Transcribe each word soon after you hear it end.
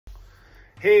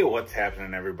Hey, what's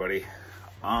happening, everybody?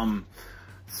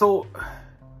 So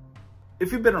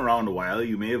if you've been around a while,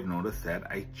 you may have noticed that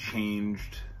I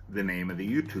changed the name of the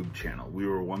YouTube channel. We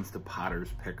were once the Potter's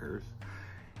Pickers,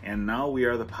 and now we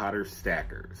are the Potter's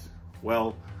Stackers.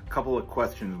 Well, a couple of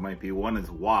questions might be, one is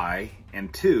why,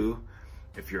 and two,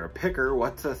 if you're a picker,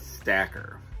 what's a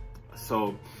stacker?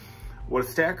 So what a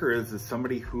stacker is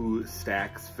somebody who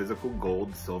stacks physical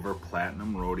gold, silver,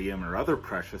 platinum, rhodium, or other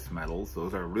precious metals.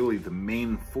 Those are really the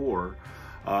main four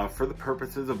for the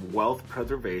purposes of wealth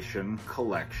preservation,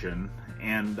 collection,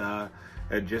 and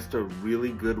just a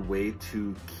really good way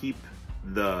to keep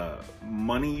the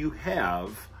money you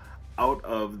have out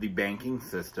of the banking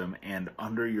system and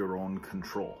under your own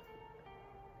control.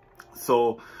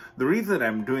 So the reason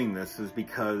I'm doing this is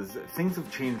because things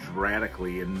have changed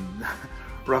radically in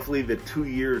roughly the 2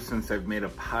 years since I've made a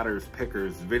Potter's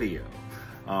Pickers video.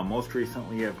 Most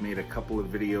recently I've made a couple of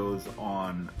videos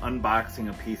on unboxing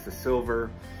a piece of silver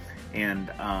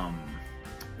and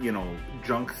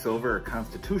junk silver or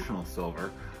constitutional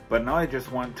silver, but now I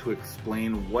just want to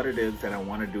explain what it is that I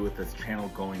want to do with this channel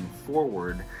going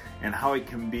forward and how it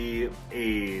can be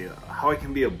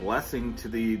a blessing to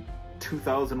the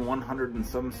 2,100 and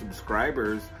some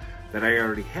subscribers that I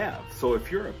already have. So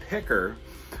if you're a picker,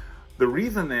 the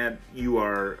reason that you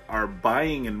are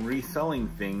buying and reselling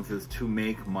things is to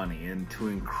make money and to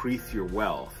increase your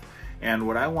wealth. And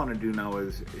what I want to do now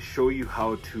is show you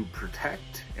how to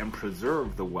protect and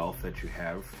preserve the wealth that you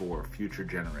have for future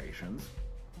generations.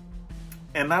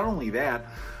 And not only that,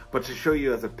 but to show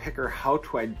you as a picker how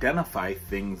to identify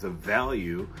things of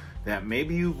value that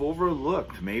maybe you've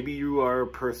overlooked. Maybe you are a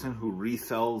person who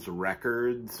resells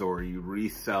records, or you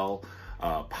resell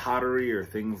pottery or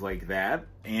things like that.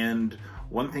 And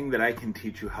one thing that I can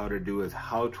teach you how to do is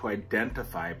how to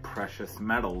identify precious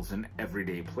metals in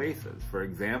everyday places. For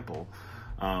example,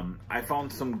 I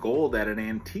found some gold at an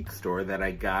antique store that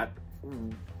I got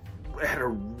at a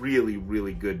really,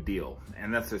 really good deal.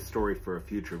 And that's a story for a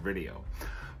future video.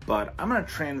 But I'm going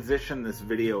to transition this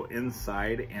video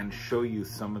inside and show you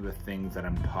some of the things that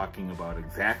I'm talking about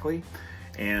exactly.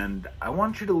 And I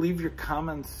want you to leave your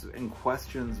comments and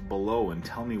questions below and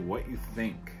tell me what you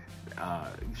think.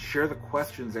 Share the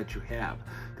questions that you have.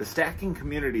 The stacking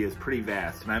community is pretty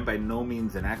vast, and I'm by no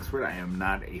means an expert. I am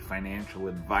not a financial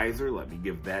advisor. Let me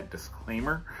give that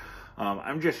disclaimer.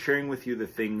 I'm just sharing with you the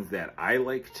things that I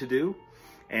like to do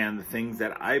and the things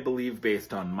that I believe,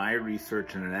 based on my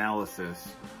research and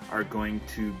analysis, are going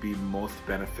to be most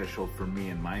beneficial for me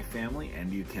and my family.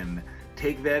 And you can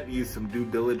take that, use some due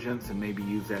diligence, and maybe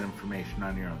use that information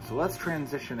on your own. So let's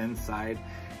transition inside,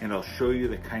 and I'll show you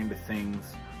the kind of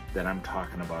things that I'm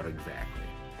talking about exactly.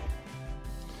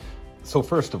 So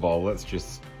first of all, let's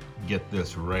just get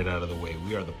this right out of the way.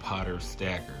 We are the Potter's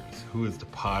Stackers. Who is the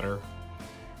Potter?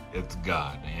 It's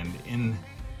God. And in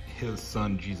His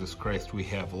Son, Jesus Christ, we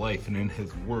have life, and in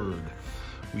His Word,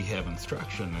 we have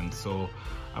instruction. And so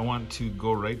I want to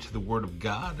go right to the Word of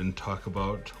God and talk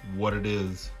about what it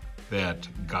is that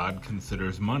God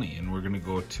considers money. And we're going to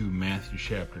go to Matthew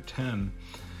chapter 10.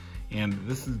 And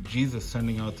this is Jesus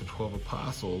sending out the 12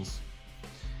 apostles.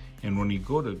 And when you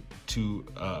go to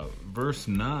verse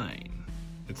 9,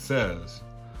 it says,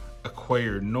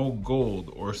 "Acquire no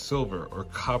gold or silver or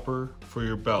copper for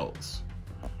your belts,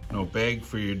 no bag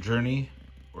for your journey,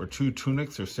 or 2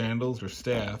 tunics or sandals or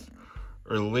staff,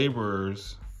 or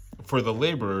laborers, for the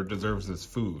laborer deserves his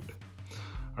food."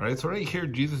 All right, so right here,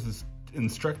 Jesus is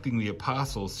instructing the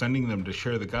apostles, sending them to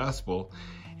share the gospel,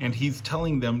 and he's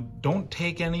telling them, don't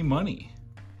take any money.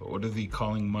 But what is he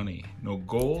calling money? No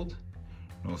gold,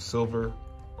 no silver,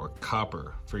 or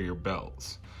copper for your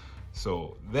belts.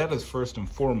 So that is first and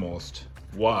foremost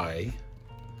why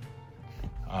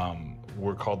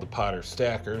we're called the Potter's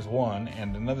Stackers, one.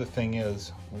 And another thing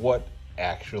is, what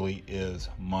actually is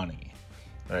money,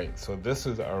 right? So this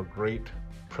is our great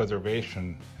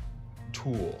preservation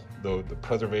tool, the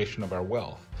preservation of our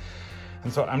wealth.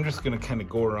 And so I'm just going to kind of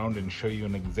go around and show you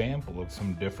an example of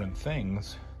some different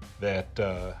things that,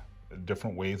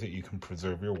 different ways that you can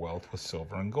preserve your wealth with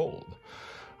silver and gold.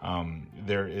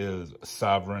 There is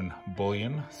sovereign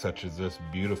bullion, such as this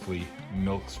beautifully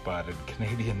milk-spotted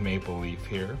Canadian maple leaf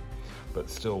here, but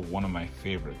still one of my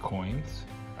favorite coins,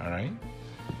 all right?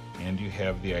 And you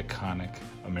have the iconic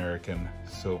American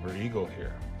Silver Eagle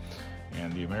here.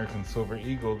 And the American Silver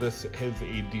Eagle, this is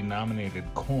a denominated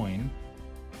coin.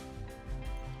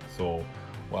 So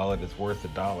while it is worth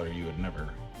 $1, you would never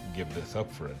give this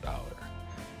up for $1.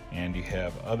 And you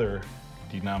have other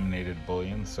denominated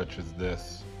bullion, such as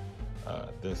this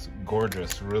this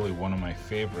gorgeous, really one of my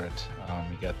favorite.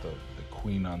 You got the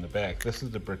queen on the back. This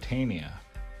is the Britannia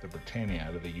the Britannia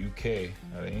out of the UK,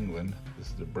 out of England. This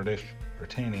is the British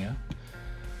Britannia.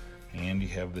 And you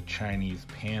have the Chinese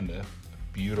Panda,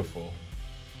 a beautiful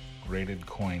graded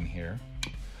coin here.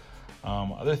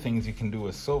 Other things you can do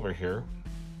with silver here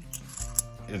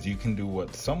is you can do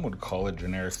what some would call a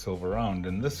generic silver round,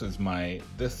 and this is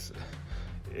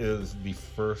the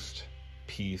first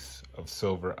piece of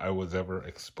silver I was ever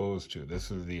exposed to. This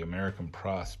is the American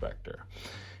Prospector.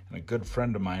 And a good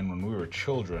friend of mine, when we were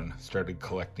children, started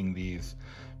collecting these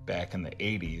back in the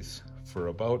 80s for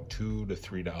about $2 to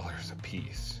 $3 a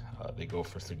piece. They go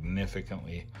for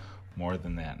significantly more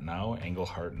than that now.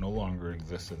 Engelhart no longer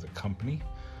exists as a company,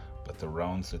 but the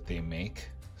rounds that they make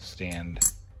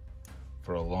stand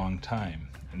for a long time.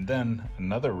 And then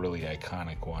another really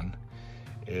iconic one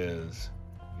is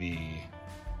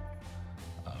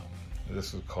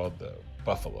this is called the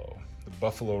Buffalo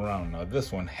round. Now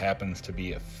this one happens to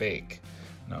be a fake.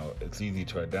 Now it's easy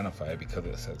to identify because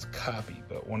it says copy,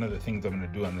 but one of the things I'm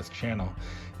going to do on this channel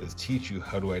is teach you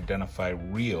how to identify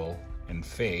real and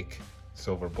fake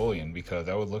silver bullion, because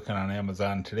I was looking on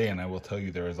Amazon today and I will tell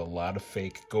you there is a lot of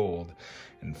fake gold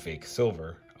and fake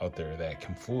silver out there that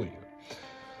can fool you.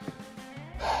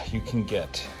 You can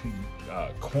get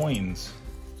coins.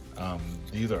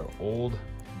 These are old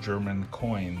German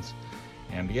coins,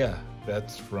 and yeah,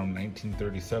 that's from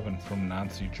 1937 from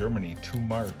Nazi Germany, 2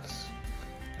 marks,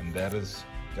 and that has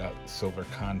got silver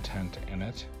content in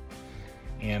it.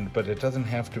 But it doesn't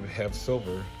have to have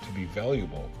silver to be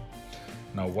valuable.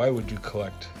 Now, why would you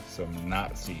collect some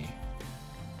Nazi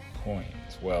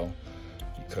coins? Well,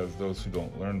 because those who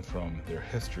don't learn from their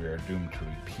history are doomed to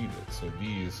repeat it. So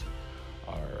these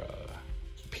are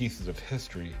pieces of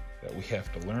history that we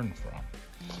have to learn from.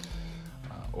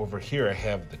 Over here I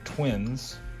have the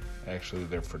twins. Actually,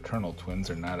 they're fraternal twins.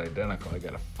 They're not identical. I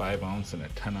got a 5 ounce and a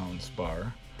 10 ounce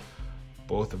bar.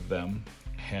 Both of them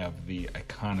have the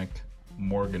iconic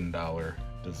Morgan dollar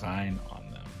design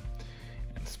on them.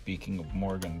 And speaking of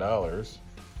Morgan dollars,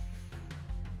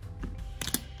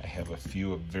 I have a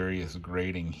few of various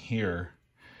grading here.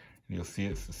 You'll see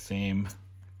it's the same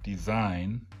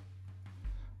design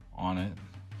on it.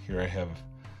 Here I have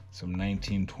some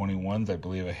 1921s. I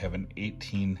believe I have an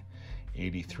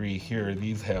 1883 here.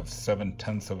 These have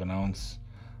 7/10 of an ounce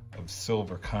of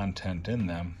silver content in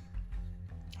them.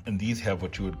 And these have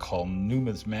what you would call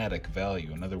numismatic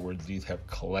value. In other words, these have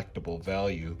collectible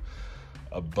value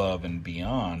above and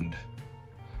beyond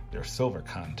their silver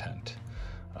content.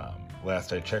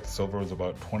 Last I checked, silver was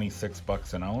about 26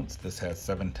 bucks an ounce. This has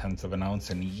 7/10 of an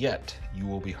ounce, and yet you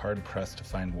will be hard pressed to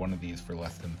find one of these for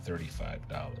less than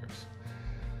 $35.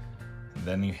 And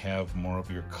then you have more of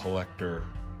your collector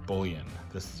bullion.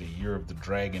 This is a Year of the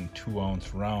Dragon 2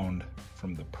 ounce round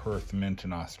from the Perth Mint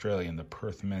in Australia, and the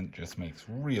Perth Mint just makes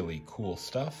really cool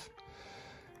stuff.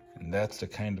 And that's the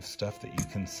kind of stuff that you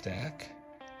can stack.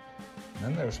 And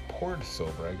then there's poured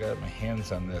silver. I got my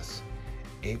hands on this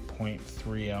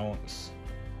 8.3 ounce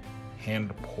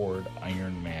hand poured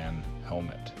Iron Man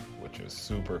helmet, which is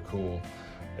super cool.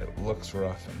 It looks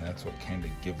rough, and that's what kind of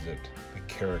gives it the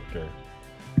character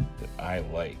that I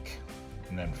like.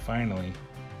 And then finally,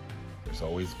 there's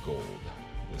always gold.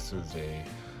 This is a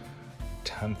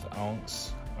 10th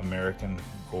ounce American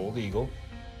Gold Eagle,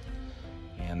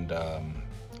 and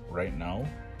right now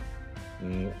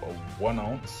 1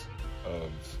 ounce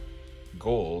of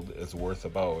gold is worth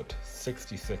about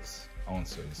 66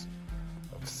 ounces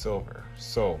of silver.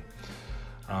 So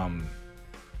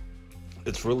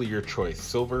it's really your choice.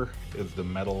 Silver is the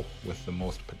metal with the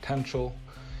most potential,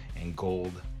 and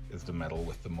gold is the metal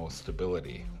with the most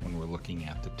stability when we're looking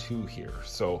at the two here.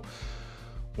 So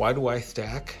why do I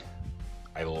stack?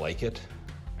 I like it.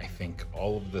 I think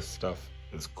all of this stuff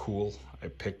is cool. I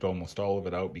picked almost all of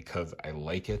it out because I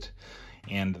like it.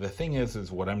 And the thing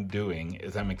is what I'm doing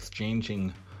is I'm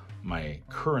exchanging my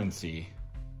currency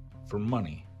for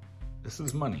money. This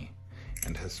is money.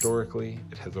 And historically,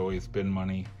 it has always been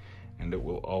money, and it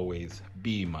will always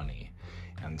be money.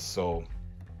 And so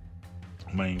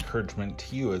my encouragement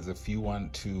to you is, if you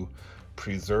want to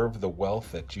preserve the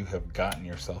wealth that you have gotten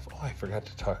yourself. Oh, I forgot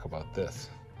to talk about this.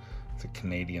 It's a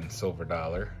Canadian silver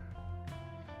dollar.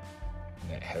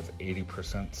 And it has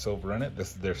 80% silver in it.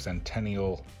 This is their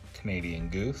Centennial Canadian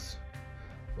Goose.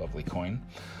 Lovely coin.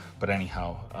 But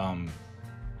anyhow,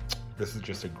 this is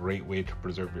just a great way to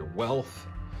preserve your wealth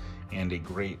and a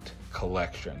great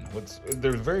collection.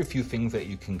 There's very few things that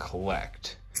you can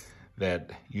collect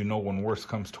that, you know, when worst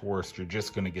comes to worst, you're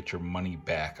just going to get your money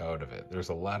back out of it. There's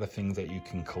a lot of things that you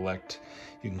can collect.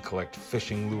 You can collect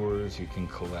fishing lures, you can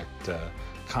collect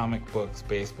comic books,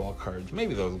 baseball cards.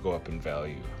 Maybe those will go up in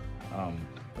value,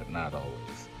 but not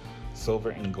always.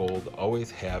 silver and gold always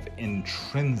have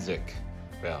intrinsic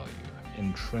value,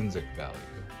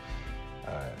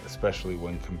 especially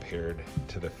when compared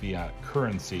to the fiat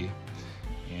currency.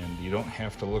 And you don't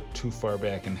have to look too far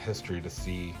back in history to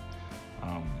see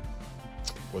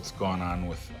what's gone on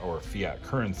with our fiat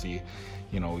currency.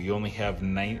 You know, you only have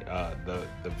the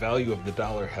value of the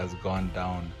dollar has gone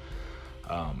down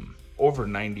over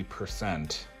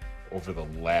 90% over the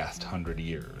last 100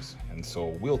 years. And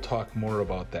so we'll talk more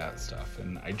about that stuff.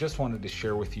 And I just wanted to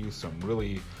share with you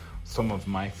some of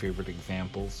my favorite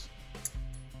examples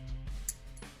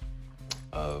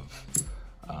of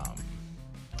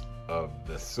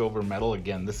the silver metal.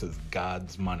 Again, this is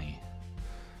God's money.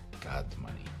 God's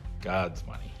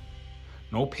money.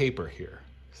 No paper here.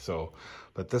 So,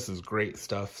 but this is great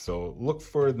stuff. So look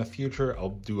for in the future, I'll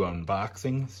do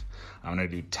unboxings. I'm going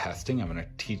to do testing. I'm going to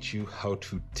teach you how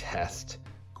to test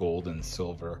gold and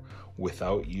silver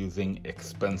without using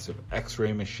expensive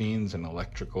x-ray machines and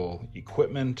electrical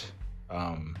equipment,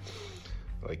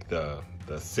 like the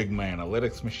Sigma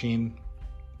Analytics machine.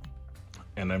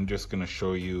 And I'm just going to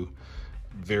show you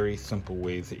very simple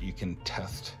ways that you can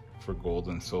test for gold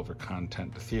and silver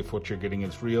content to see if what you're getting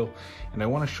is real. And I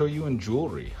want to show you in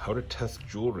jewelry how to test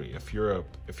jewelry. If you're a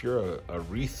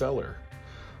reseller,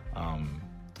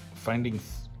 finding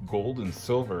gold and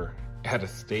silver at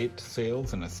estate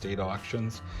sales and estate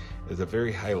auctions is a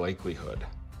very high likelihood.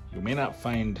 You may not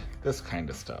find this kind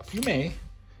of stuff. You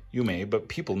may, but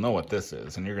people know what this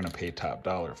is, and you're going to pay top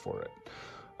dollar for it.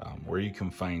 Where you can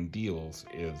find deals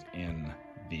is in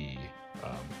the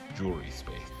jewelry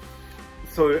space.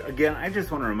 So again, I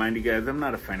just want to remind you guys, I'm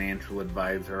not a financial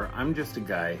advisor. I'm just a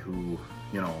guy who,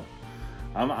 you know,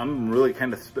 I'm really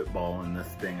kind of spitballing this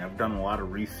thing. I've done a lot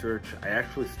of research. I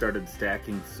actually started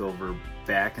stacking silver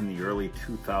back in the early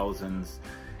 2000s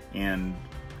and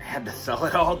had to sell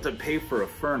it all to pay for a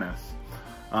furnace.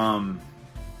 And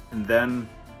then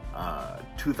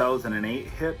 2008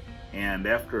 hit, and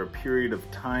after a period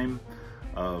of time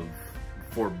of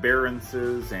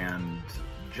forbearances and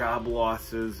job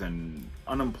losses and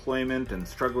unemployment and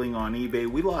struggling on eBay,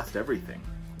 we lost everything.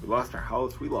 We lost our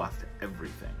house, we lost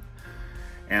everything.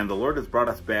 And the Lord has brought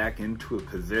us back into a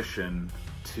position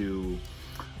to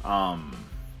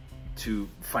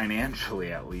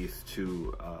financially, at least,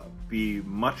 to be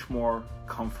much more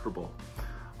comfortable.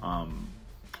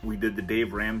 We did the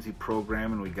Dave Ramsey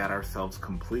program and we got ourselves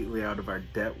completely out of our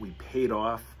debt. We paid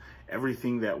off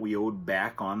everything that we owed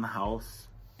back on the house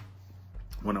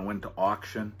when it went to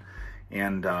auction,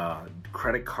 and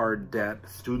credit card debt,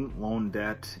 student loan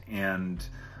debt, and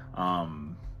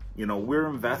you know, we're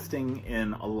investing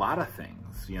in a lot of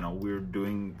things. You know, we're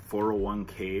doing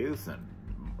 401ks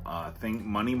and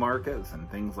money markets and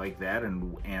things like that,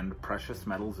 and precious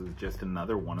metals is just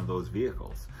another one of those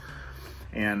vehicles.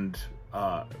 And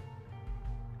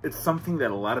it's something that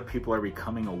a lot of people are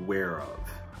becoming aware of.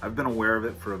 I've been aware of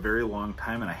it for a very long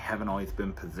time, and I haven't always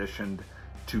been positioned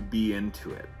to be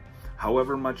into it.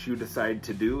 However much you decide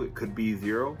to do, it could be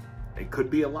zero, it could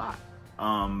be a lot.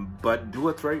 But do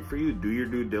what's right for you. Do your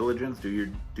due diligence,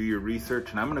 do your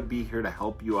research, and I'm gonna be here to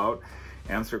help you out,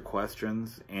 answer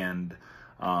questions, and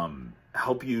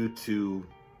help you to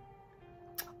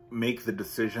make the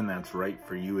decision that's right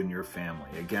for you and your family.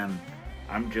 Again,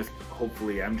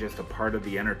 hopefully I'm just a part of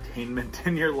the entertainment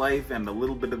in your life and a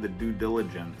little bit of the due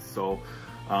diligence. So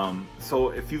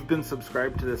if you've been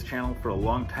subscribed to this channel for a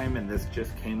long time and this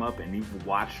just came up and you've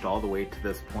watched all the way to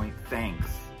this point, thanks.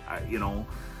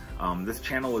 This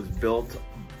channel was built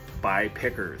by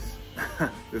pickers.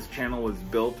 This channel was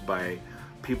built by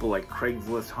people like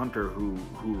Craigslist Hunter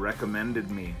who recommended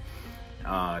me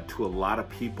to a lot of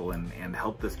people and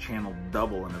helped this channel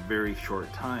double in a very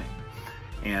short time.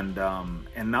 And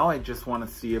now I just want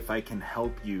to see if I can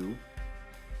help you.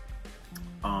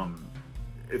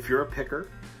 If you're a picker,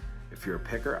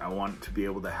 I want to be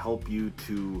able to help you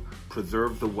to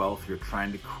preserve the wealth you're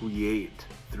trying to create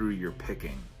through your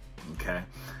picking, okay?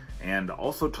 And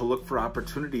also to look for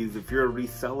opportunities. If you're a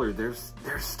reseller, there's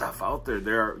stuff out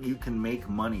there. You can make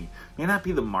money. May not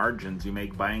be the margins you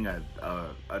make buying a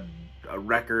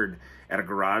record at a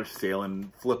garage sale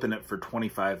and flipping it for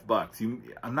 25 bucks.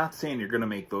 I'm not saying you're gonna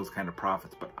make those kind of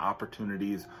profits, but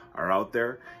opportunities are out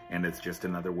there, and it's just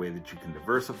another way that you can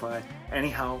diversify.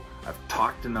 Anyhow, I've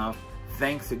talked enough.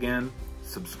 Thanks again.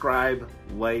 Subscribe,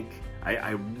 like.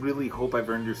 I really hope I've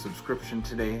earned your subscription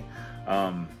today.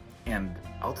 And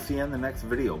I'll see you in the next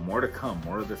video. More to come,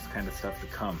 more of this kind of stuff to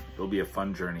come. It'll be a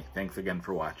fun journey. Thanks again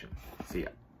for watching. See ya.